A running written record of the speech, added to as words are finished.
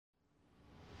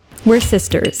We're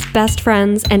sisters, best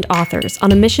friends, and authors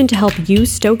on a mission to help you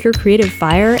stoke your creative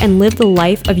fire and live the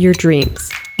life of your dreams.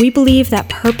 We believe that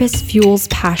purpose fuels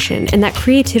passion and that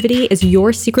creativity is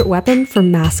your secret weapon for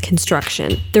mass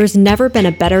construction. There's never been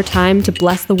a better time to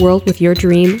bless the world with your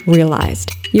dream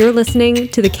realized. You're listening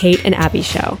to The Kate and Abby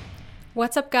Show.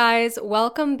 What's up, guys?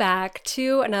 Welcome back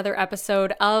to another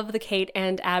episode of The Kate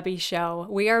and Abby Show.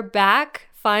 We are back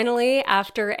finally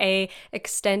after a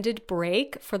extended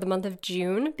break for the month of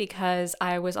June because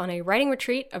I was on a writing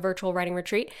retreat, a virtual writing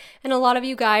retreat, and a lot of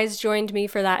you guys joined me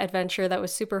for that adventure. That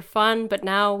was super fun, but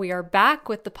now we are back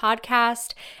with the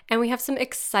podcast and we have some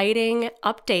exciting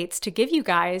updates to give you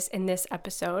guys in this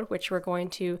episode, which we're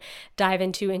going to dive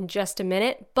into in just a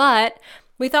minute. But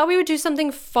we thought we would do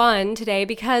something fun today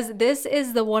because this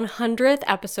is the 100th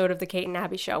episode of The Kate and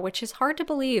Abby Show, which is hard to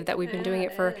believe that we've been doing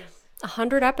it for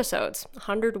 100 episodes,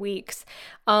 100 weeks,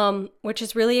 which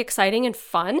is really exciting and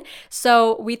fun.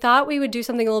 So we thought we would do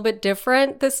something a little bit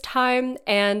different this time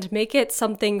and make it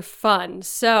something fun.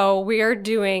 So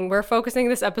we're focusing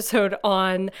this episode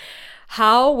on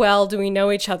how well do we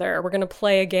know each other? We're going to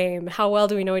play a game. How well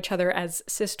do we know each other as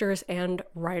sisters and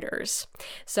writers?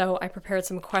 So I prepared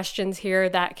some questions here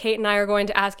that Kate and I are going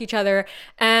to ask each other,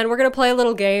 and we're going to play a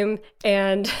little game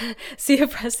and see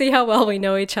how well we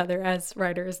know each other as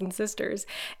writers and sisters.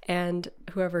 And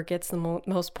whoever gets the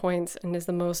most points and is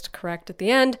the most correct at the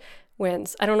end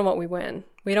wins. I don't know what we win.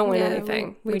 We don't win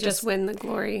anything. We just win the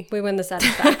glory. We win the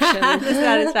satisfaction. The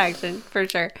satisfaction, for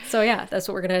sure. So yeah, that's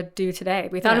what we're going to do today.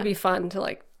 We thought it'd be fun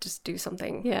to just do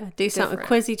something. Yeah, do something.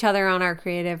 Quiz each other on our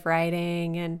creative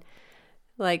writing and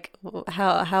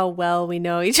how well we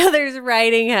know each other's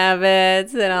writing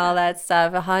habits and all that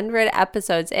stuff. 100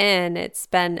 episodes in, it's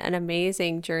been an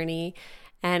amazing journey.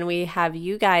 And we have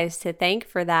you guys to thank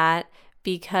for that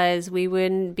because we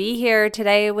wouldn't be here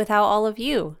today without all of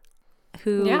you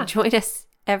who join us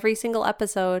every single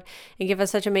episode and give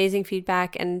us such amazing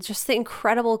feedback and just the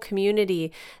incredible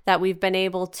community that we've been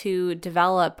able to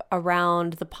develop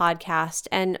around the podcast,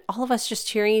 and all of us just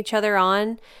cheering each other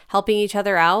on, helping each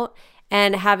other out,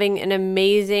 and having an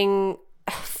amazing,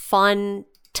 fun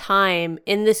time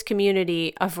in this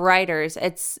community of writers.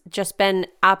 It's just been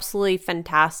absolutely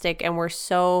fantastic, and we're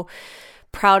so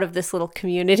proud of this little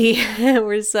community. It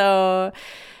brings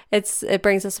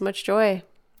us so much joy,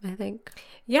 I think.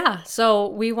 Yeah, so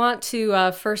we want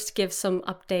to first give some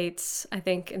updates, I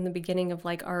think, in the beginning of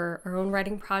our own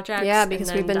writing projects. Yeah,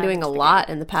 because we've been doing a lot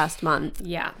in the past month.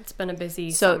 Yeah, it's been a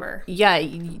busy summer. Yeah,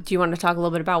 do you want to talk a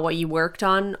little bit about what you worked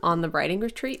on the writing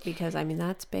retreat? Because,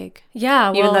 that's big.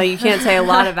 Yeah, even though you can't say a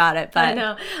lot about it. But I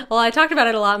know. Well, I talked about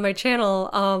it a lot on my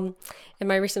channel in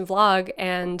my recent vlog,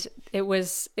 and it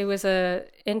was a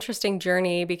interesting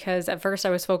journey because at first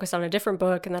I was focused on a different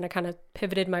book, and then I kind of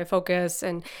pivoted my focus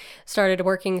and started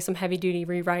working some heavy duty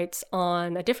rewrites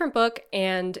on a different book,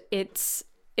 and it's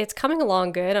coming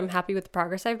along good. I'm happy with the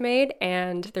progress I've made,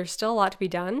 and there's still a lot to be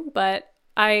done, but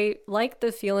I like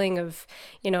the feeling of,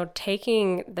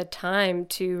 taking the time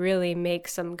to really make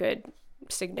some good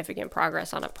significant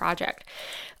progress on a project.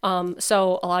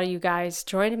 So a lot of you guys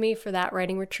joined me for that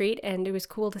writing retreat, and it was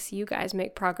cool to see you guys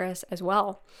make progress as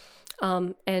well.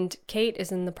 And Kate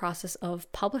is in the process of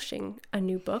publishing a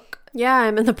new book. Yeah,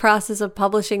 I'm in the process of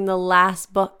publishing the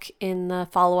last book in the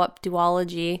follow-up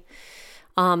duology.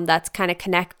 That's kind of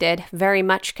connected, very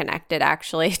much connected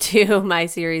actually, to my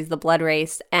series, The Blood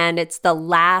Race. And it's the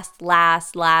last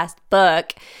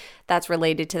book that's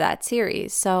related to that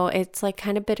series. So it's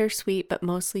kind of bittersweet, but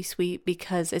mostly sweet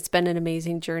because it's been an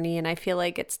amazing journey. And I feel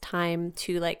like it's time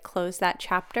to close that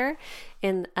chapter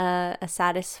in a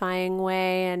satisfying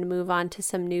way and move on to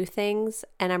some new things.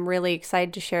 And I'm really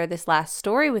excited to share this last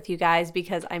story with you guys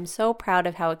because I'm so proud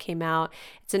of how it came out.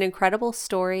 It's an incredible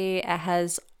story.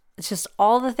 It's just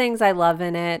all the things I love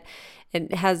in it.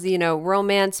 It has,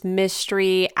 romance,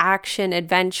 mystery, action,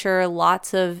 adventure,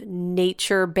 lots of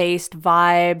nature-based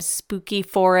vibes, spooky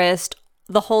forest,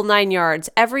 the whole 9 yards.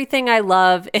 Everything I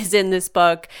love is in this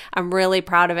book. I'm really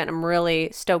proud of it. I'm really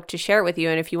stoked to share it with you.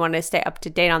 And if you want to stay up to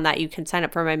date on that, you can sign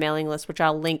up for my mailing list, which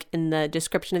I'll link in the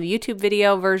description of the YouTube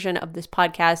video version of this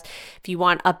podcast. If you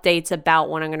want updates about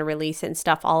when I'm going to release it and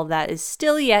stuff, all of that is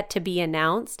still yet to be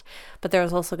announced. But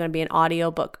there's also going to be an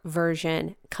audiobook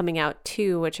version coming out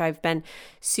too, which I've been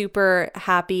super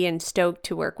happy and stoked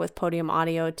to work with Podium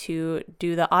Audio to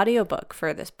do the audiobook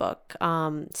for this book.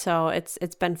 So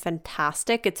it's been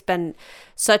fantastic. It's been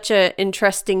such an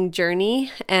interesting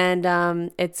journey,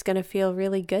 and it's going to feel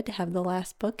really good to have the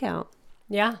last book out.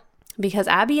 Yeah. Because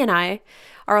Abby and I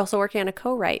are also working on a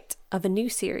co-write of a new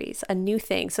series, a new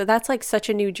thing. So that's such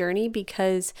a new journey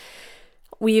because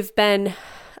we've been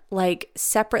like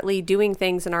separately doing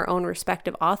things in our own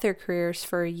respective author careers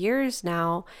for years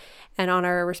now, and on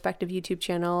our respective YouTube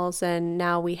channels, and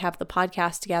now we have the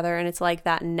podcast together, and it's like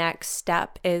that next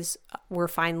step is we're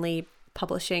finally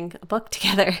publishing a book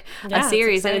together, a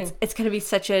series, and it's going to be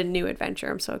such a new adventure.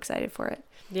 I'm so excited for it.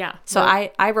 Yeah. So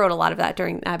I wrote a lot of that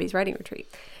during Abby's writing retreat.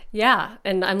 Yeah,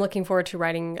 and I'm looking forward to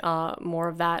writing more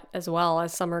of that as well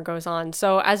as summer goes on.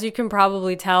 So as you can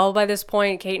probably tell by this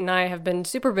point, Kate and I have been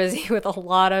super busy with a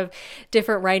lot of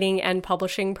different writing and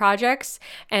publishing projects.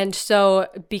 And so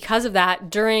because of that,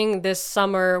 during this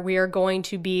summer, we are going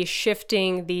to be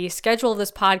shifting the schedule of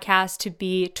this podcast to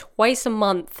be twice a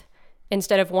month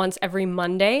instead of once every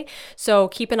Monday. So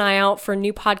keep an eye out for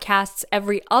new podcasts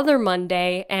every other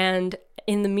Monday. And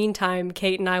in the meantime,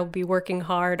 Kate and I will be working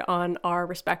hard on our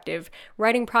respective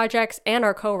writing projects and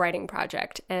our co-writing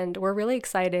project. And we're really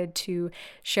excited to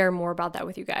share more about that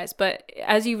with you guys. But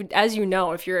as you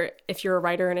know, if you're a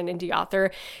writer and an indie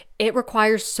author, it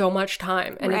requires so much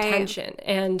time and attention.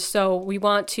 And so we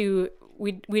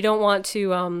don't want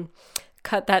to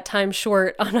cut that time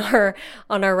short on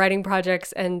our writing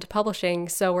projects and publishing.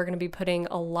 So we're going to be putting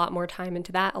a lot more time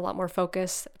into that, a lot more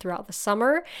focus throughout the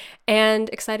summer, and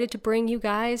excited to bring you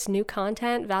guys new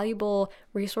content, valuable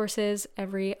resources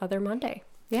every other Monday.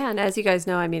 Yeah. And as you guys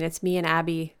know, I mean, it's me and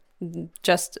Abby,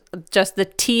 just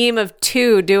the team of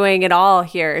two doing it all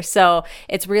here. So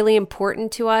it's really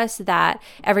important to us that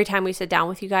every time we sit down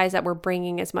with you guys, that we're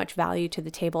bringing as much value to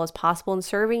the table as possible and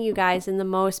serving you guys in the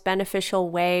most beneficial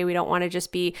way. We don't want to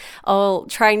just be,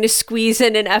 trying to squeeze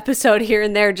in an episode here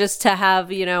and there just to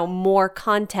have, more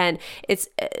content. It's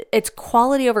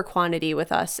quality over quantity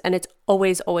with us. And it's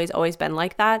always been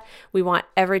like that. We want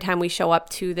every time we show up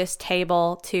to this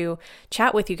table to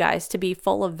chat with you guys to be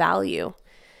full of value.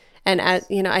 And as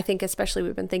I think especially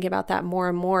we've been thinking about that more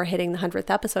and more hitting the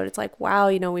 100th episode. It's like, wow,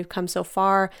 we've come so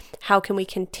far. How can we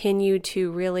continue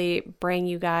to really bring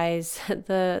you guys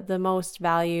the most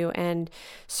value and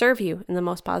serve you in the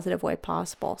most positive way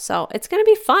possible? So it's going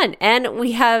to be fun. And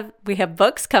we have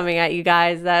books coming at you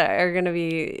guys that are going to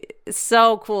be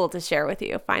so cool to share with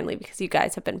you finally, because you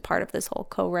guys have been part of this whole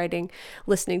co-writing,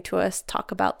 listening to us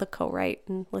talk about the co-write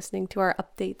and listening to our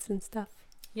updates and stuff.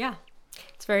 Yeah.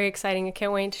 It's very exciting. I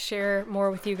can't wait to share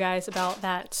more with you guys about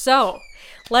that. So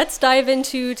let's dive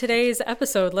into today's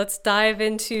episode. Let's dive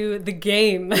into the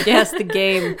game. Yes, the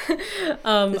game.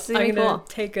 I'm going to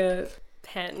take a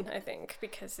pen, I think,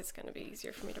 because it's going to be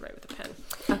easier for me to write with a pen.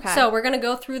 Okay. So we're going to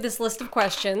go through this list of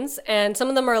questions, and some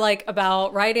of them are like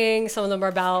about writing. Some of them are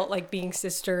about like being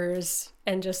sisters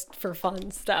and just for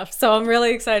fun stuff. So I'm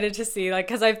really excited to see,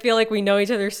 because I feel like we know each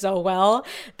other so well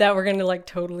that we're going to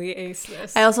totally ace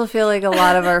this. I also feel like a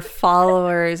lot of our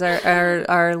followers,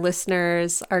 our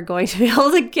listeners are going to be able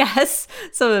to guess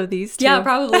some of these too. Yeah,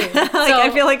 probably.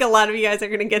 I feel like a lot of you guys are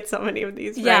going to get so many of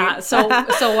these right. Yeah,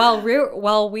 so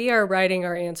while we are writing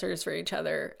our answers for each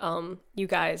other, you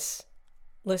guys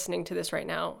listening to this right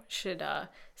now should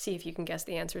see if you can guess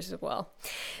the answers as well.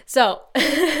 So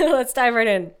let's dive right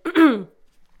in.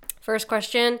 First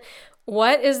question: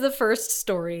 what is the first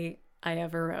story I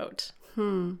ever wrote?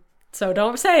 So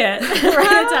don't say it.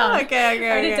 Write it down. Okay.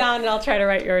 Write it down, and I'll try to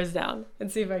write yours down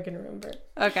and see if I can remember.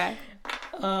 Okay.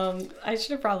 I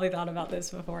should have probably thought about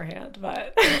this beforehand,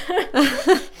 but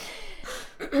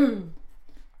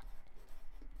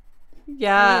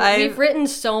yeah, we've written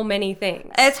so many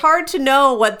things. It's hard to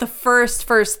know what the first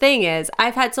thing is.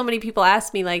 I've had so many people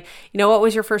ask me, what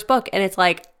was your first book? And it's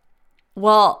like,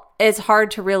 well, it's hard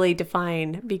to really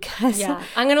define because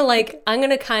I'm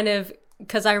gonna kind of,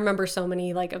 because I remember so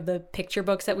many of the picture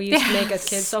books that we used to make as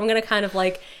kids, so I'm gonna kind of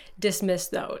dismiss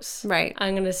those. Right.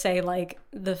 I'm gonna say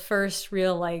the first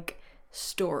real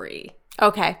story.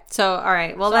 Okay. So all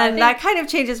right. Well, so then that kind of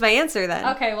changes my answer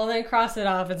then. Okay. Well, then cross it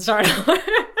off and start over.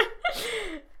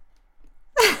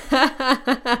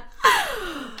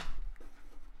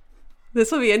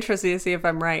 This will be interesting to see if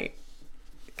I'm right,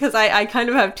 because I kind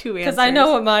of have two answers. Because I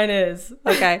know what mine is.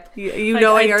 Okay, you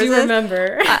know what yours is? I do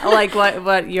remember.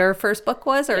 What your first book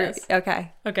was, or yes.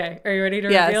 Okay. Are you ready to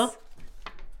reveal?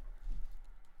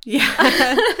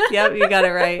 Yeah. Yep, you got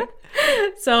it right.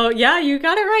 So yeah, you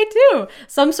got it right too.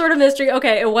 Some sort of mystery.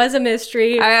 Okay, it was a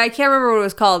mystery. I can't remember what it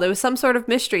was called. It was some sort of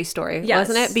mystery story,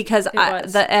 wasn't it? Because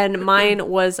and mine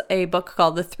was a book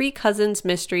called The Three Cousins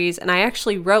Mysteries, and I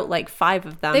actually wrote 5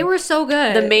 of them. They were so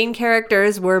good. The main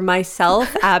characters were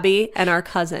myself, Abby, and our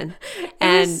cousin.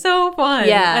 And it was so fun.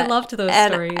 Yeah, I loved those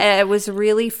stories. It was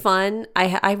really fun.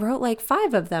 I wrote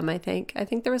 5 of them. I think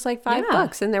there was 5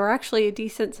 books, and they were actually a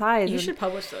decent size. You should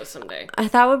publish those someday.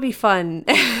 That would be fun.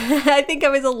 I think I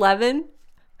was 11.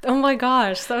 Oh my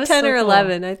gosh, that was 10 so or cool.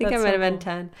 11. I think That's I might so have been cool.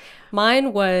 10.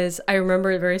 Mine was, I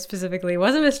remember it very specifically, it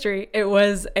was a mystery. It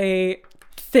was a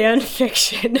fan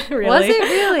fiction, really. Was it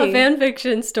really? A fan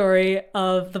fiction story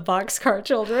of the Boxcar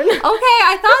Children. Okay,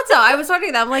 I thought so. I was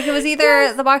wondering that. I'm like, it was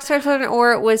either the Boxcar Children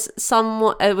or it was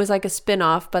like a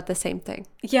spin-off, but the same thing.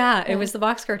 Yeah, it was the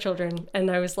Boxcar Children. And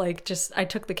I was like, I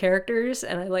took the characters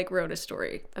and I like wrote a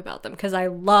story about them because I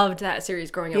loved that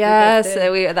series growing up. Yes,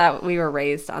 We both did. we were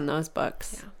raised on those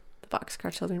books. Yeah. The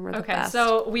Boxcar Children were the Okay, best.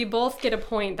 so we both get a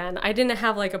point then. I didn't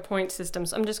have like a point system,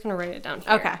 so I'm just going to write it down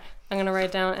here. Okay. I'm going to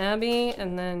write down Abby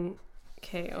and then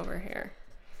Kay over here.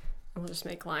 And we'll just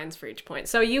make lines for each point.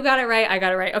 So you got it right, I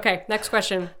got it right. Okay, next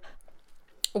question.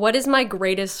 What is my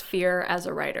greatest fear as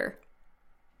a writer?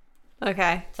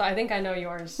 Okay. So I think I know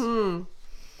yours.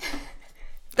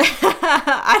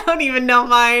 I don't even know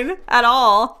mine at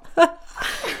all.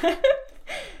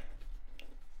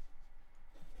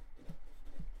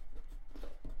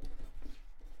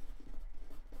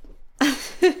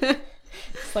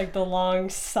 It's like the long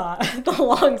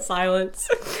silence.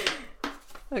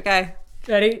 Okay.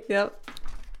 Ready? Yep.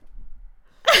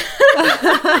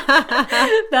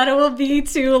 That it will be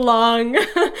too long.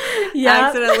 Yeah.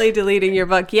 Accidentally deleting your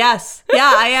book. Yes.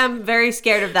 Yeah, I am very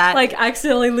scared of that. Like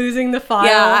accidentally losing the file.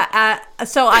 Yeah.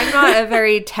 So I'm not a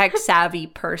very tech savvy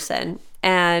person,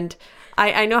 and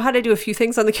I know how to do a few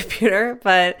things on the computer,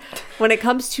 but when it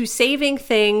comes to saving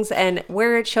things and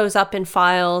where it shows up in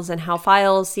files and how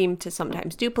files seem to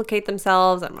sometimes duplicate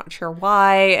themselves, I'm not sure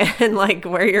why, and like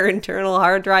where your internal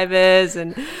hard drive is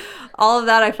and all of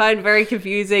that I find very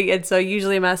confusing. And so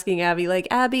usually I'm asking Abby, like,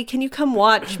 Abby, can you come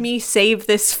watch me save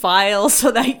this file so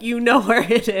that you know where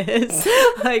it is?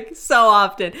 Like so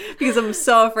often, because I'm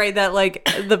so afraid that like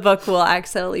the book will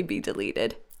accidentally be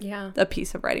deleted. Yeah. A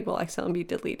piece of writing will accidentally be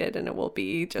deleted and it will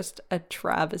be just a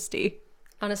travesty.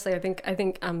 Honestly, I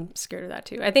think I'm scared of that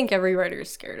too. I think every writer is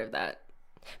scared of that.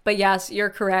 But yes, you're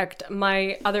correct.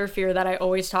 My other fear that I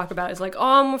always talk about is like, oh,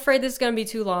 I'm afraid this is going to be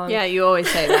too long. Yeah, you always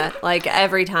say that. Like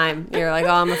every time you're like,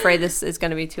 oh, I'm afraid this is going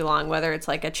to be too long, whether it's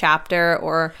like a chapter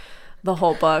or the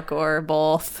whole book or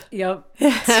both. Yep.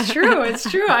 It's true. It's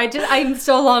true. I'm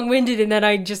so long-winded and then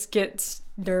I just get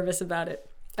nervous about it.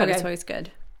 But Okay. it's always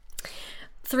good.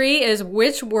 3 is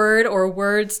which word or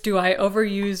words do I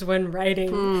overuse when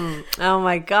writing? Oh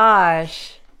my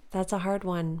gosh. That's a hard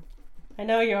one. I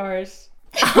know yours.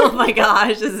 Oh my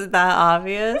gosh. Is it that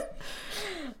obvious?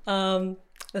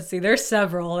 Let's see. There's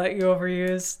several that you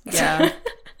overuse. Yeah.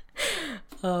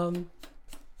 I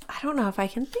don't know if I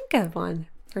can think of one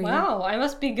for you. Wow, I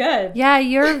must be good. Yeah,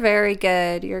 you're very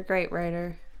good. You're a great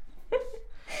writer.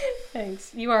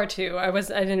 Thanks. You are too. I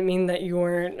didn't mean that you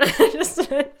weren't. I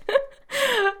just meant,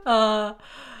 I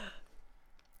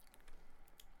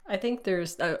think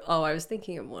there's I was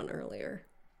thinking of one earlier.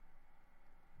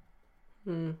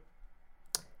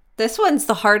 This one's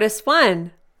the hardest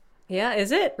one. Yeah,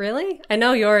 is it really? I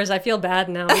know yours. I feel bad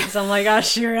now because I'm like, oh,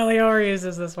 she really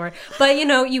overuses this word. But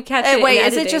you catch it. Wait, in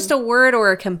is it editing. just a word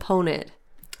or a component?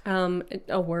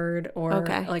 A word or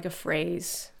Okay. like a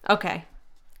phrase? Okay.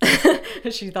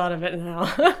 She thought of it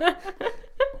now.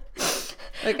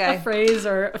 Okay. A phrase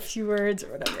or a few words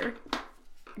or whatever.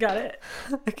 Got it.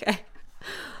 Okay.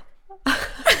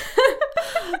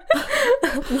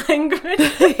 Language.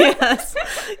 Yes.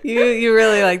 You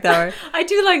really like that word. I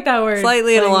do like that word.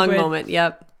 Slightly in a long Language. moment.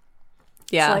 Yep.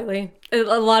 Yeah. Slightly.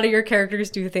 A lot of your characters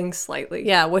do things slightly.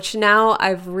 Yeah, which now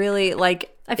I've really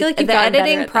like. I feel like you've the gotten better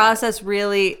editing at that. process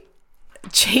really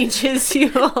changes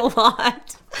you a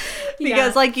lot because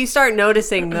Yeah. like you start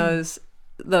noticing those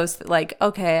like,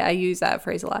 okay, I use that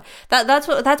phrase a lot. That's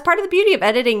part of the beauty of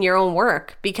editing your own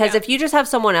work, because if you just have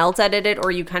someone else edit it, or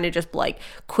you kind of just like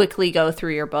quickly go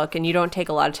through your book and you don't take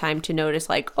a lot of time to notice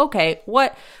like, okay,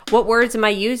 what words am I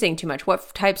using too much?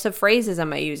 What types of phrases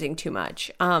am I using too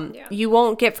much? You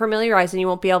won't get familiarized and you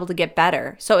won't be able to get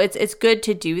better. So it's good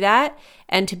to do that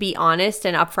and to be honest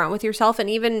and upfront with yourself, and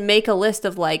even make a list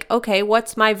of like, okay,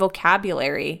 what's my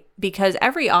vocabulary? Because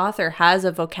every author has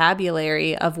a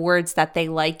vocabulary of words that they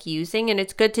like using, and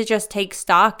it's good to just take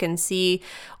stock and see,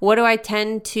 what do I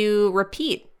tend to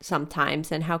repeat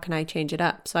sometimes and how can I change it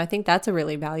up? So I think that's a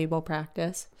really valuable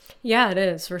practice. Yeah, it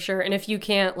is for sure. And if you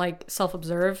can't like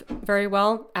self-observe very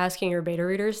well, asking your beta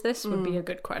readers this would be a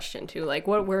good question too. Like,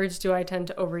 what words do I tend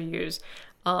to overuse?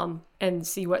 And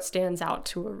see what stands out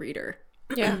to a reader.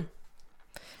 Yeah.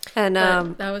 And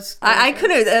That was I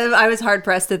couldn't. I was hard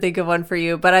pressed to think of one for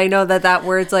you, but I know that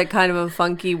word's like kind of a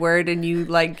funky word, and you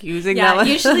like using that one.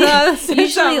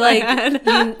 usually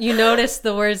like you notice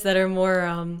the words that are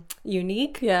more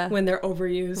unique Yeah. when they're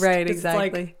overused. Right, 'Cause it's exactly.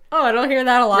 like, oh, I don't hear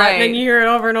that a lot. Right. And then you hear it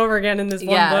over and over again in this one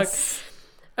Yes.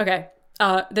 book. Okay.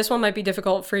 This one might be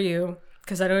difficult for you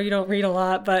because I know you don't read a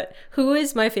lot, but who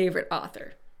is my favorite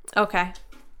author? Okay.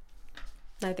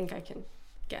 I think I can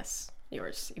guess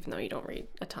yours, even though you don't read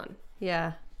a ton.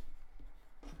 Yeah.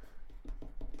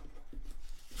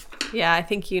 Yeah, I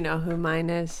think you know who mine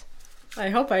is. I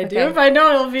hope I do. Okay. If I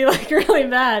don't, it'll be like really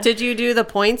bad. Did you do the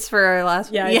points for our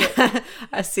last Yeah, I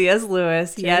yeah. C.S.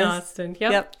 Lewis. Jane yes. Austen.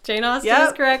 Yep. Yep. Jane Austen Yep.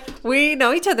 is correct. We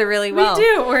know each other really well. We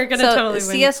do. We're gonna So totally win.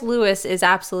 C.S. Lewis is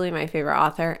absolutely my favorite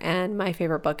author, and my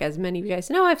favorite book, as many of you guys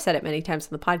know, I've said it many times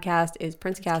on the podcast, is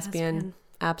Prince Caspian.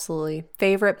 Absolutely.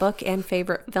 Favorite book and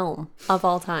favorite film of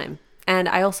all time. And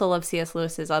I also love C.S.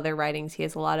 Lewis's other writings. He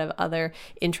has a lot of other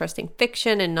interesting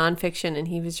fiction and nonfiction, and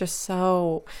he was just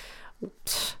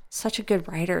such a good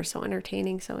writer, so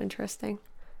entertaining, so interesting.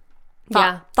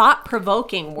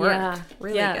 Thought-provoking work. Yeah.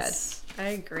 Really yes, good. I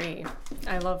agree.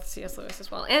 I love C.S. Lewis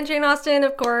as well. And Jane Austen,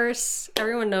 of course.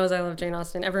 Everyone knows I love Jane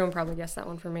Austen. Everyone probably guessed that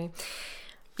one for me.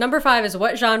 Number 5 is,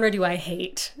 what genre do I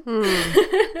hate?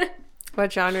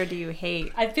 What genre do you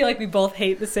hate? I feel like we both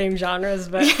hate the same genres,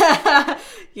 but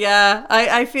Yeah,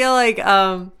 I feel like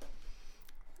I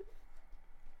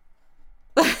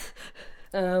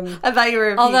thought you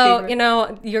were although, you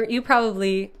know, you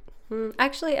probably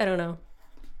actually, I don't know.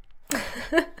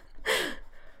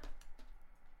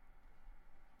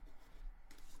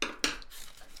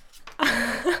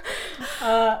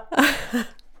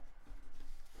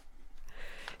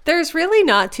 There's really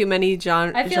not too many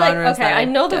genres. I feel like, okay, I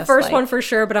know the first dislike. one for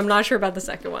sure, but I'm not sure about the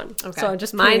second one. Okay. So I'm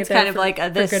just mine's kind of like a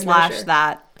this slash measure.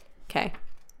 that. Okay.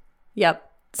 Yep.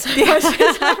 Yeah.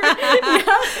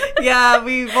 Yeah,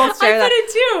 we both share I that. put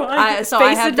it too. Like, so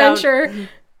I space have down- adventure.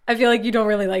 I feel like you don't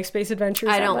really like space adventures.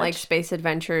 I that don't much. like space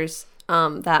adventures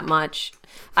that much.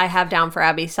 I have down for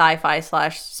Abby sci-fi /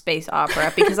 space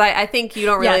opera because I think you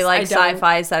don't really Yes, like I don't.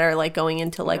 sci-fis that are like going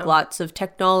into like No. lots of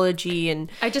technology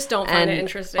and I just don't find it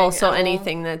interesting. Also at all.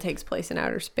 anything that takes place in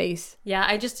outer space. Yeah,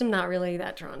 I just am not really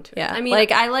that drawn to it. Yeah. I mean,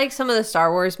 like I like some of the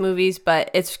Star Wars movies,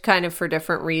 but it's kind of for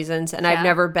different reasons. And I've Yeah.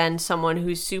 never been someone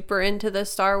who's super into the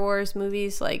Star Wars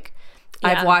movies. Like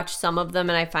I've Yeah. watched some of them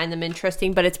and I find them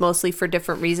interesting, but it's mostly for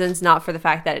different reasons, not for the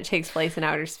fact that it takes place in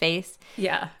outer space.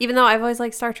 yeah. Even though I've always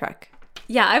liked Star Trek.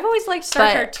 Yeah, I've always liked Star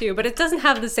But- Trek too, but it doesn't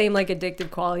have the same like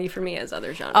addictive quality for me as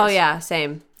other genres. Oh yeah,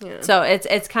 same. Yeah. So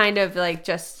it's kind of like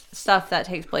just stuff that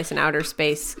takes place in outer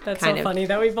space. That's kind so of. funny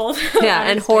that we both Yeah,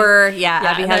 and understand. horror. Yeah, Yeah,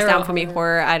 Abby and has I down wrote for me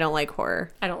horror. I don't like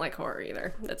horror. I don't like horror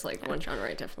either. That's like one genre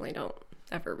I definitely don't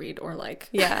ever read or like.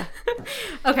 Yeah.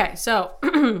 Okay, so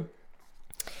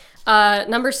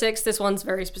number 6, this one's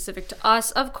very specific to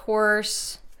us, of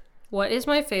course. What is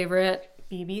my favorite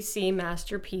BBC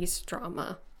masterpiece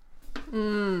drama?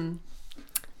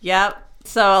 Yep.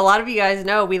 So a lot of you guys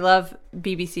know we love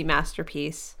BBC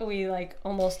Masterpiece. We like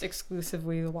almost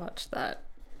exclusively watch that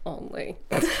only.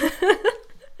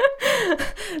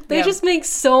 They Yeah. just make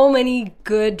so many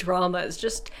good dramas.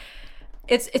 Just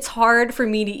it's hard for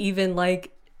me to even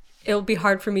like it'll be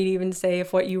hard for me to even say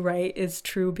if what you write is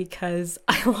true because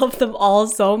I love them all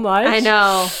so much. I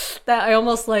know. That I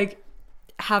almost like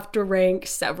have to rank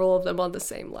several of them on the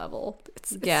same level.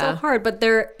 It's Yeah. so hard, but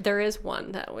there is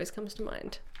one that always comes to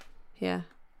mind. Yeah.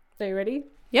 Are you ready?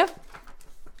 Yep.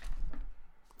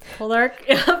 Poldark.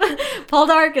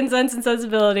 Poldark and Sense and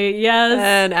Sensibility. Yes.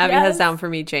 And Abby Yes. has down for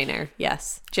me Jane Eyre.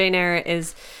 Yes. Jane Eyre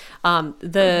is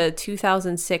the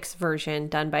 2006 version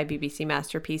done by BBC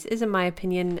Masterpiece is, in my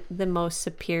opinion, the most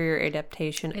superior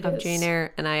adaptation It of is. Jane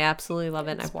Eyre. And I absolutely love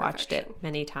it. And It's I've watched perfection. it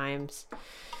many times.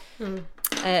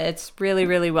 It's really,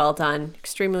 really well done.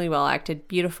 Extremely well acted.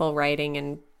 Beautiful writing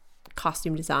and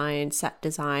costume design, set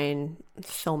design,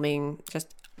 filming.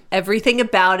 Just everything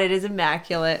about it is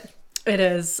immaculate. It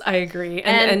is. I agree.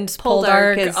 And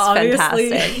Poldark is obviously,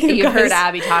 fantastic. you You heard guys-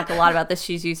 Abby talk a lot about this.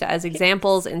 She's used it as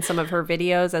examples in some of her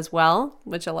videos as well,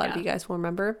 which a lot of Yeah. you guys will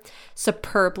remember.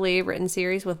 Superbly written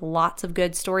series with lots of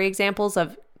good story examples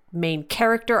of main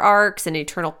character arcs and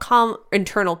internal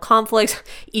conflicts,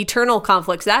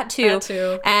 that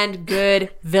too, and good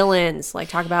villains. Like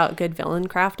talk about good villain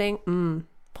crafting.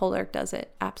 Poldark does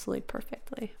it absolutely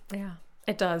perfectly. Yeah,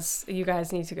 it does. You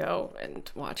guys need to go and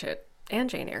watch it. And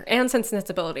Jane Eyre and Sense and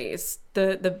Sensibilities.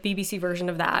 The BBC version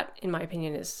of that, in my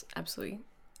opinion, is absolutely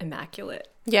immaculate.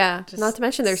 Yeah. Not to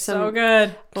mention there's So some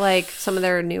good. like some of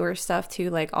their newer stuff too,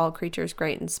 like All Creatures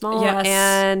Great and Small. Yes.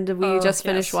 And we just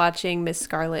finished yes. watching Miss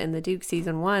Scarlet and the Duke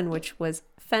season 1, which was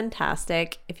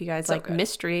fantastic. If you guys like good.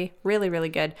 mystery, really, really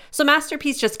good. So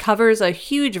Masterpiece just covers a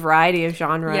huge variety of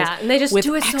genres. Yeah, and they just with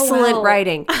do it so excellent well.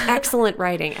 writing, excellent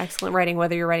writing.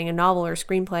 Whether you're writing a novel or a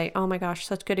screenplay, oh my gosh,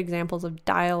 such good examples of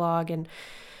dialogue and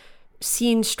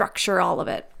scene structure, all of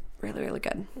it. Really, really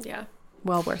good. Yeah.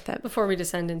 Well worth it. Before we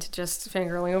descend into just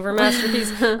fangirling over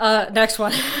Masterpiece, next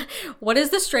one. What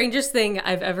is the strangest thing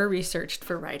I've ever researched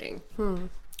for writing?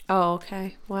 Oh,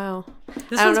 okay. Wow.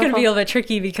 This I don't one's know going if to be a little bit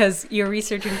tricky because your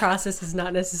researching process is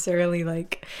not necessarily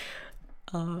like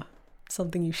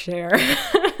something you share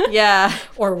Yeah.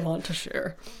 or want to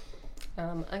share.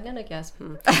 I'm going to guess.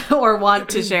 Or want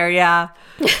to share, yeah.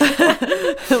 We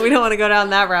don't want to go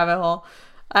down that rabbit hole.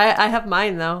 I have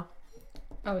mine though.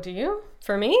 Oh, do you?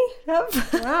 For me? Yep.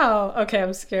 Wow. Okay,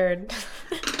 I'm scared.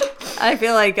 I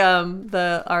feel like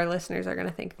our listeners are gonna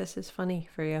think this is funny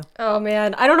for you. Oh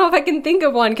man, I don't know if I can think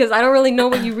of one because I don't really know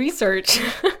what you research.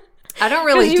 I don't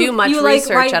really do much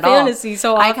research write at all. fantasy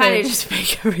so I often. kind of just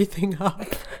make everything up.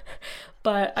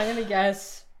 But I'm gonna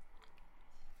guess.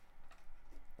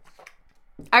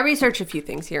 I research a few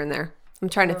things here and there. I'm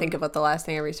trying to think of what the last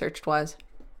thing I researched was.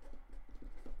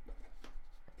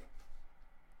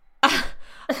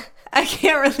 I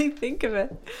can't really think of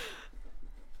it.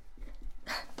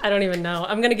 I don't even know.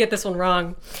 I'm gonna get this one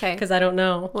wrong. Okay. Because I don't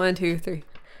know. 1, 2, 3.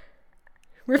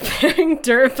 Repairing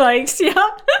dirt bikes. Yeah.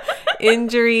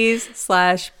 Injuries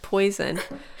 / poison.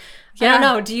 I don't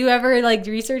know. Do you ever like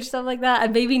research stuff like that?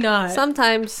 And maybe not.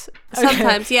 Sometimes,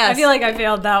 Okay. yes. I feel like I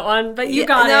failed that one, but you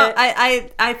got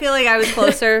it. I feel like I was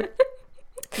closer,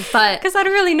 but Because I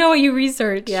don't really know what you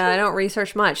research. yeah, I don't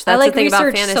research much. I That's like the thing about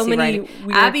research fantasy so many writing.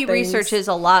 weird Abby things. researches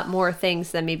a lot more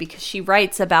things than me because she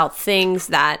writes about things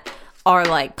that are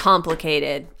like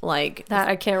complicated, like That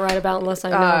I can't write about unless I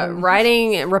know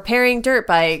them. repairing dirt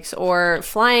bikes or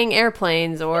flying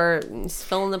airplanes or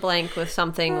fill in the blank with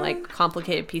something like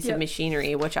complicated piece of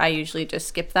machinery, which I usually just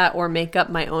skip that or make up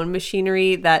my own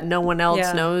machinery that no one else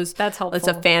Yeah, knows. that's helpful. It's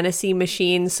a fantasy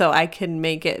machine, so I can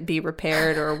make it be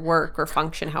repaired or work or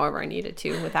function however I need it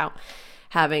to without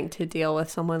having to deal with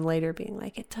someone later being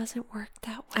like, it doesn't work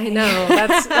that way. I know.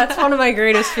 That's one of my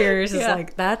greatest fears is Yeah.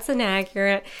 like, that's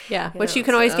inaccurate. Yeah, You which know, you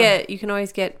can always so- get. You can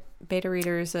always get beta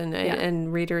readers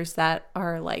and readers that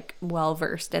are like well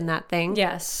versed in that thing.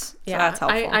 Yes. Yeah. that's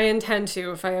helpful. I intend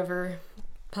to if I ever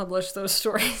publish those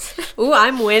stories. Ooh,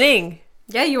 I'm winning.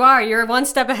 Yeah, you are. You're one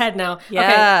step ahead now.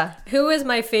 Yeah. Okay. Who is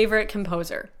my favorite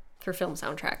composer for film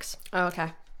soundtracks? Oh,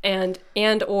 okay. And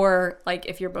or like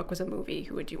if your book was a movie,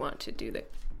 who would you want to do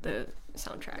the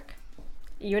soundtrack?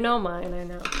 You know mine, I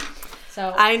know.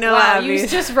 So I know wow, Abby's. you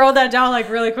just wrote that down like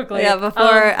really quickly. Yeah, before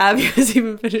Abby was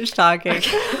even finished talking.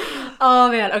 Oh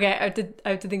man, okay. I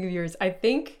have to think of yours. I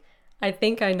think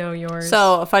I know yours.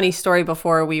 So a funny story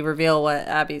before we reveal what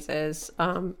Abby's is.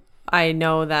 I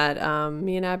know that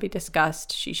me and Abby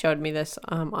discussed, she showed me this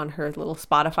on her little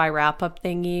Spotify wrap-up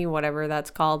thingy, whatever that's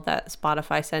called, that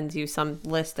Spotify sends you some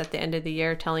list at the end of the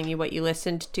year telling you what you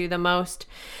listened to the most.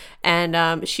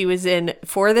 And she was in,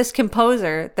 for this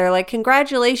composer, they're like,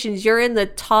 congratulations, you're in the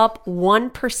top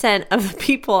 1% of the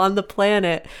people on the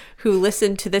planet who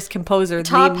listen to this composer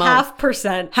top the most.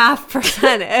 0.5%.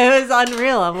 0.5%. It was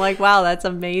unreal. I'm like, wow, that's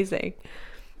amazing.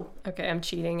 Okay, I'm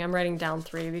cheating. I'm writing down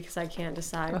 3 because I can't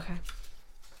decide. Okay.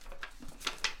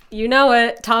 You know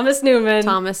it. Thomas Newman.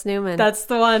 Thomas Newman. That's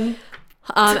the one.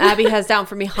 Abby has down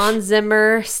for me Hans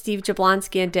Zimmer, Steve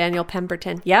Jablonsky, and Daniel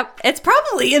Pemberton. Yep, it's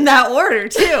probably in that order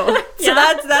too. So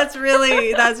that's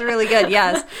really good.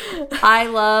 Yes, I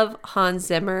love Hans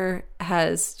Zimmer.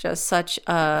 Has just such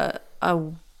a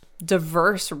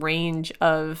diverse range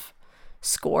of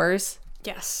scores.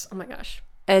 Yes. Oh my gosh.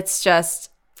 It's just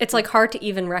It's like hard to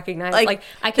even recognize. like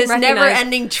I can this recognize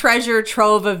never-ending treasure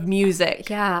trove of music.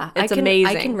 Yeah, it's I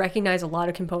amazing. can recognize a lot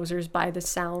of composers by the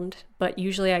sound, but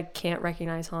usually I can't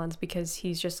recognize Hans because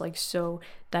he's just like so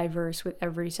diverse. With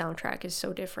every soundtrack is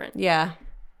so different. Yeah.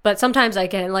 But sometimes I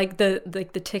can like the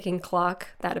ticking clock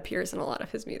that appears in a lot of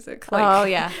his music. Like, Oh,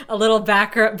 yeah. a little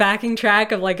backing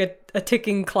track of like a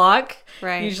ticking clock.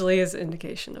 Right. Usually is an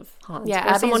indication of Hans. Yeah, or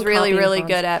Abby's someone really, copying really Hans.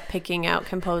 good at picking out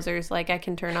composers. Like, I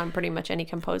can turn on pretty much any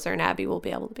composer, and Abby will be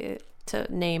able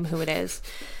to name who it is.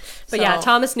 But yeah,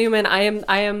 Thomas Newman. I am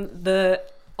the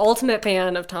ultimate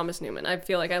fan of Thomas Newman. I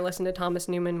feel like I listen to Thomas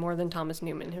Newman more than Thomas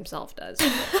Newman himself does.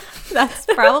 That's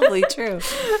probably true.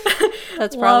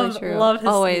 That's probably true. Love his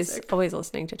always music.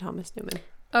 listening to Thomas Newman.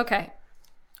 Okay.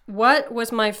 What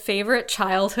was my favorite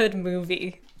childhood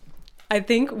movie? I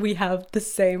think we have the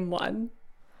same one.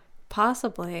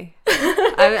 Possibly.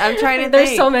 I'm trying to There's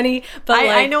think. so many, but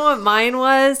I know what mine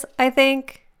was, I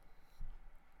think.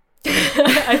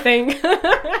 I think.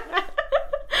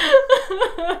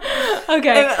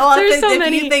 Okay. There's so if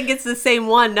many. you think it's the same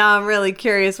one, now I'm really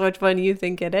curious which one you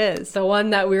think it is. The one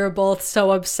that we were both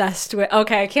so obsessed with.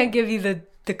 Okay, I can't give you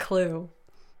the clue,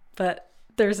 but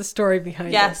there's a story behind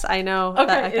it. Yes, I know.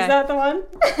 Okay, is that the one?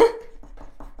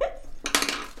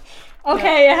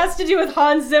 Okay, It has to do with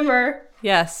Hans Zimmer.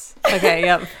 Yes. Okay,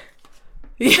 yep.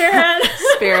 Spirit.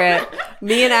 Spirit.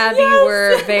 Me and Abby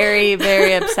were very,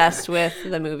 very obsessed with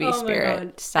the movie Oh my Spirit.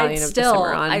 God. Stallion of Still,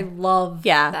 Cimarron. I love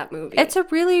that movie. It's a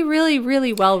really, really,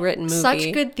 really well written movie.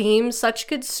 such good themes, such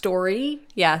good story,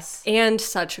 Yes. and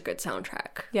such a good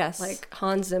soundtrack. Yes. Like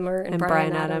Hans Zimmer and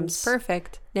Bryan Adams.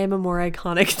 Perfect. Name a more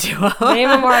iconic duo. Name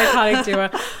a more iconic duo.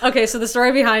 Okay, so the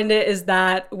story behind it is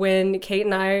that when Kate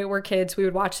and I were kids, we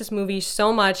would watch this movie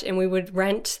so much, and we would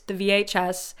rent the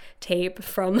VHS tape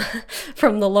from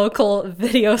the local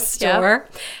video store,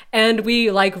 and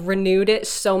we like renewed it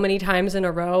so many times in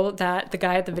a row that the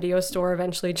guy at the video store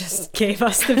eventually just gave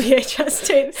us the VHS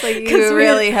tape. Like you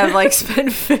really have like spent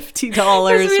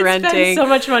 $50 renting so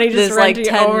much money just this like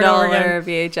renting it over and over again.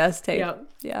 $10 VHS tape. Yep.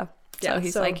 Yeah. Yeah, So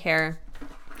he's so- like, here.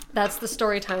 That's the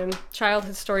story time,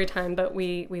 childhood story time, but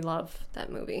we love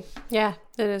that movie Yeah,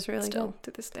 it is really still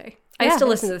to this day. Yeah, I still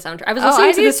listen to the soundtrack. I was Oh, listening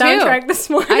I to do the soundtrack too. this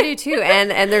morning. I do too,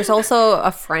 and there's also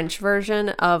a French version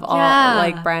of all. Yeah.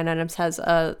 Like Bryan Adams has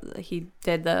he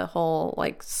did the whole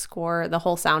like score, the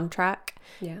whole soundtrack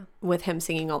Yeah. with him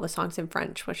singing all the songs in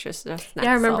French, which is just next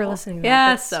Yeah, I remember level. listening to that. Yeah,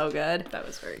 That's- so good. That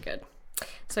was very good.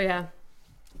 So yeah,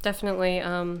 definitely.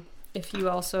 If you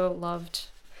also loved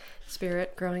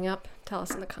Spirit growing up, tell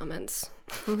us in the comments.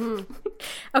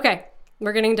 Okay,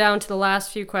 we're getting down to the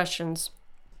last few questions.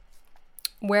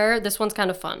 This one's kind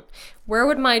of fun. Where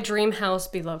would my dream house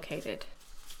be located?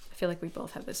 I feel like we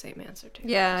both have the same answer too.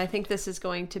 Yeah, I think this is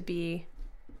going to be.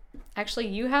 Actually,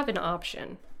 you have an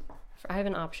option. I have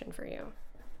an option for you.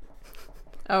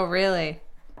 Oh, really?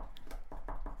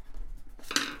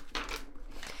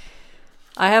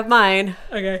 I have mine.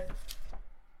 Okay.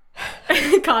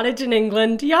 Cottage in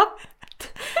England. Yup.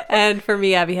 And for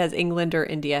me, Abby has England or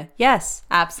India. Yes,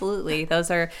 absolutely. Those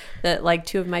are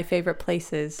two of my favorite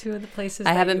places. Two of the places.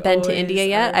 I that haven't you been to always India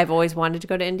yet. are- I've always wanted to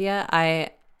go to India. I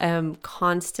am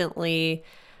constantly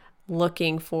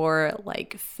looking for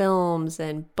like films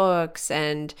and books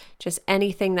and just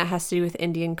anything that has to do with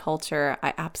Indian culture.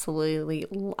 I absolutely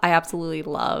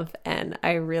love, and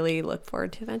I really look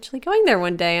forward to eventually going there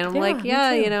one day. And I'm like, me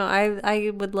yeah, too. you know, I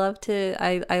would love to.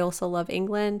 I also love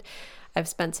England. I've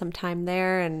spent some time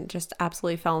there and just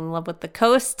absolutely fell in love with the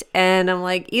coast. And I'm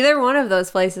like, either one of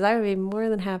those places, I would be more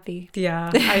than happy.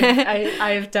 Yeah,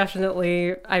 I've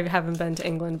definitely. I haven't been to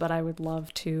England, but I would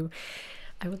love to.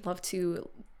 I would love to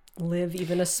live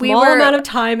even a small amount of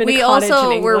time in a cottage in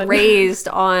also England. were raised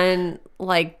on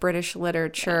like British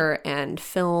literature and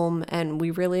film, and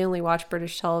we really only watch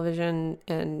British television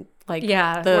and like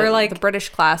we're like the British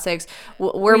classics.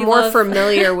 We're we more love-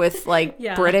 familiar with like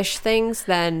Yeah. British things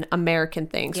than American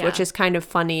things, which Yeah. is kind of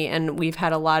funny. And we've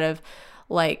had a lot of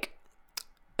like.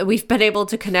 We've been able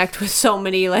to connect with so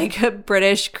many like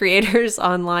British creators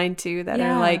online too that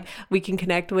Yeah. are like we can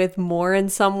connect with more in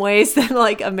some ways than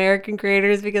like American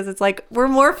creators, because it's like we're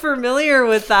more familiar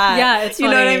with that. Yeah, it's you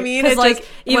know what I funny, mean? 'cause, It's like, just,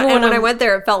 even when when I I'm- went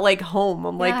there, it felt like home.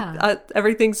 I'm like Yeah.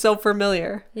 everything's so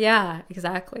familiar. Yeah,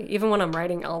 exactly. Even when I'm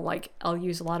writing, I'll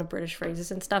use a lot of British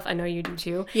phrases and stuff. I know you do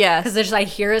too. Yes. because I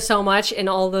hear it so much in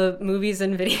all the movies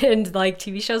and video and like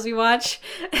TV shows we watch,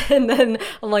 and then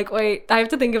I'm like, wait, I have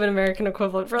to think of an American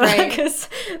equivalent for that Right. because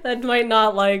that might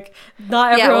not not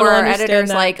Yeah, everyone or will our understand editor's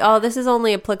that. like, oh, this is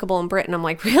only applicable in Britain. I'm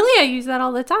like, really? I use that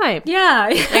all the time. Yeah,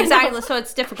 Exactly. So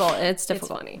it's difficult. It's It's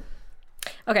difficult. funny.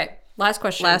 Okay, last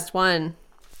question. Last one.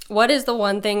 What is the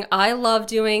one thing I love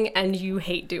doing and you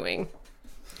hate doing?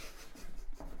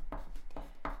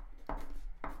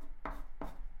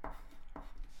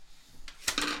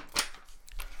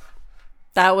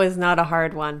 That was not a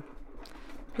hard one.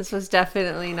 This was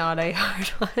definitely not a hard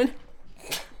one.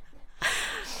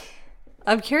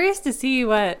 I'm curious to see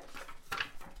what.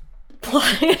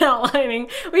 Plotting and outlining.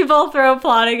 We both throw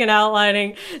plotting and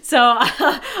outlining. So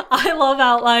I love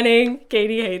outlining.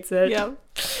 Katie hates it. Yep.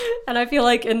 And I feel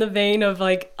like in the vein of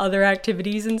like other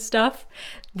activities and stuff,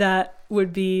 that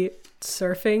would be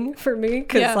surfing for me,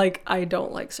 because Yeah. like I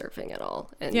don't like surfing at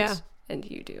all. And Yeah. and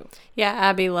you do. Yeah,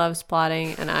 Abby loves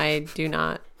plotting, and I do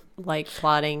not like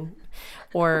plotting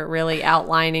or really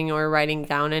outlining or writing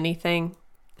down anything.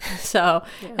 So,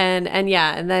 and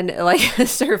then like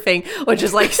surfing, which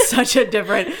is like such a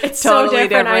different, It's totally so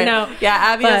different, I know. Yeah,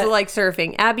 Abby But- doesn't like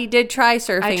surfing. Abby did try I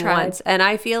surfing tried. once, and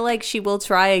I feel like she will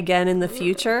try again in the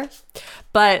future.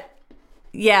 But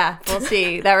yeah, we'll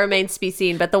see. That remains to be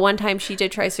seen. But the one time she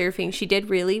did try surfing, she did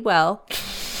really well,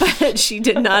 but she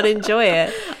did not enjoy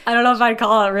it. I don't know if I'd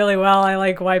call it really well. I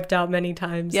like wiped out many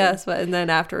times. Yes, but and then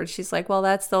afterwards she's like, well,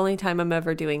 that's the only time I'm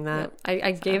ever doing that.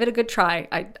 I gave it a good try.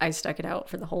 I stuck it out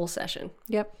for the whole session.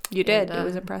 Yep, you did. And, It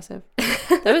was impressive.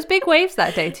 There was big waves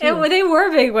that day too. They were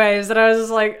big waves, and I was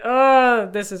just like, oh,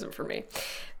 this isn't for me.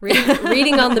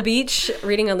 Reading on the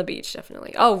beach,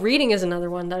 definitely. Oh, reading is another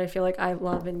one that I feel like I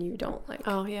love and you don't like.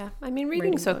 Oh yeah, I mean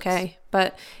reading's Reading books. okay,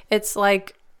 but it's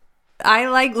like I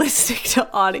like listening to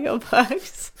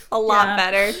audiobooks a lot Yeah.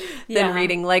 better than Yeah.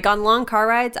 reading. Like on long car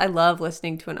rides, I love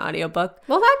listening to an audiobook.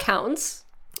 Well, that counts.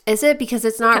 Is it? Because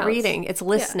it's not counts. reading, it's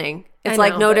listening. I It's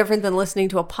like know, no but- different than listening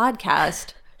to a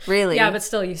podcast, really. Yeah, but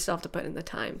still, you still have to put in the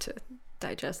time to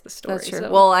digest the story. that's true.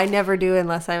 so- Well, I never do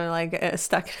unless I'm like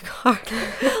stuck in a car.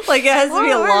 Like it has to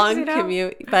be a Or worse, long you know?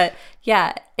 commute. But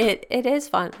yeah, it is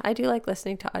fun. I do like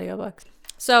listening to audiobooks.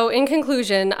 So in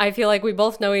conclusion, I feel like we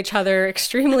both know each other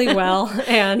extremely well,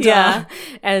 and Yeah.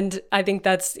 and I think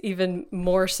that's even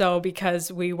more so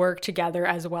because we work together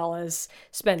as well as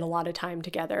spend a lot of time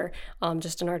together,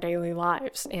 just in our daily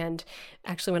lives. And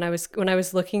actually, when I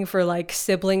was looking for like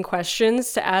sibling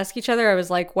questions to ask each other, I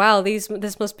was like, wow, this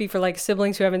must be for like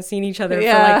siblings who haven't seen each other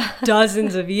Yeah. for like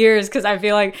dozens of years, because I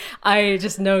feel like I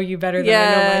just know you better than I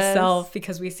know Yes. myself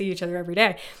because we see each other every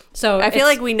day. So I feel it's-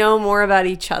 like we know more about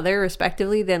each other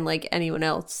respectively than like anyone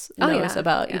else knows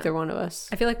about yeah. either one of us.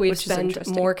 I feel like we which is spend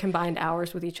interesting. more combined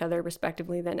hours with each other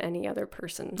respectively than any other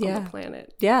person on Yeah. the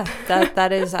planet. Yeah,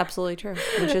 that is absolutely true,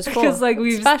 which is cool. Because like It's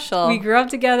we've special. we grew up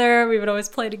together, we would always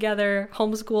play together,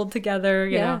 homeschooled together,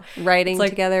 you know. Writing It's like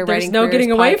together, there's writing no careers,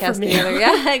 getting away podcast from you. together.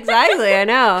 Yeah, exactly. I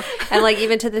know. And like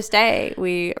even to this day,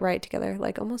 we write together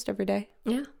like almost every day.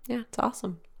 Yeah, Yeah, it's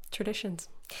awesome. traditions.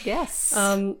 Yes.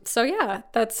 So yeah,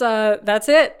 that's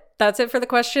it. That's it for the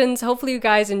questions. Hopefully you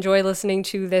guys enjoy listening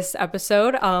to this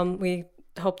episode. We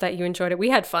hope that you enjoyed it. We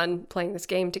had fun playing this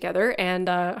game together, and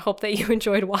hope that you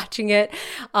enjoyed watching it.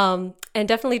 And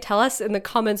definitely tell us in the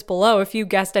comments below if you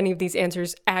guessed any of these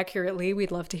answers accurately.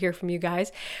 We'd love to hear from you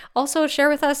guys. Also, share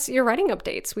with us your writing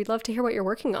updates. We'd love to hear what you're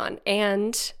working on,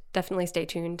 and definitely stay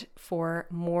tuned for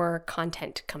more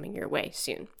content coming your way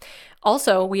soon.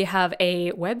 Also, we have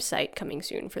a website coming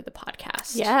soon for the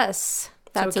podcast. yes.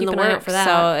 That's in keep the an eye out works. for that.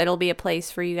 So it'll be a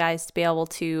place for you guys to be able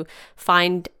to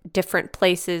find different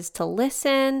places to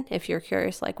listen. If you're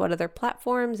curious, like what other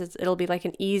platforms, it'll be like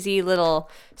an easy little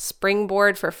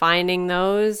springboard for finding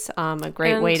those. A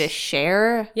great way And- to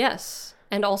share. Yes.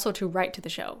 And also to write to the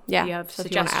show. Yeah. If you have So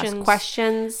if you want to suggestions ask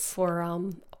questions,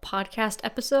 for podcast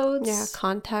episodes. yeah,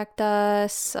 contact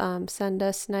us. Send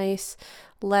us nice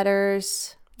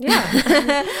letters.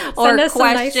 Yeah. Or Send us some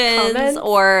nice questions comments.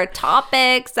 or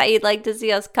topics that you'd like to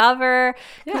see us cover.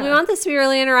 Because we Yeah. want this to be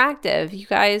really interactive. You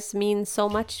guys mean so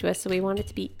much to us, so we want it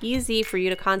to be easy for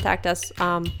you to contact us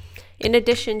in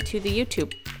addition to the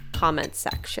YouTube comments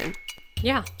section.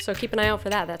 Yeah, so keep an eye out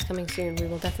for that. That's coming soon. We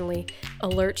will definitely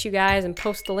alert you guys and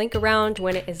post the link around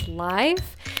when it is live.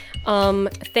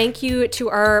 Thank you to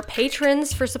our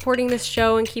patrons for supporting this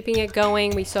show and keeping it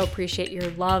going. We so appreciate your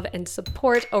love and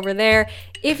support over there.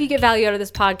 If you get value out of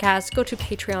this podcast, go to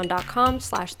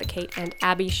patreon.com/The Kate and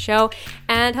Abby Show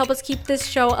and help us keep this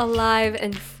show alive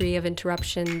and free of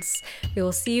interruptions. We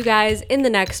will see you guys in the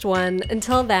next one.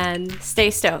 Until then, Stay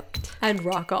stoked. and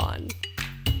rock on.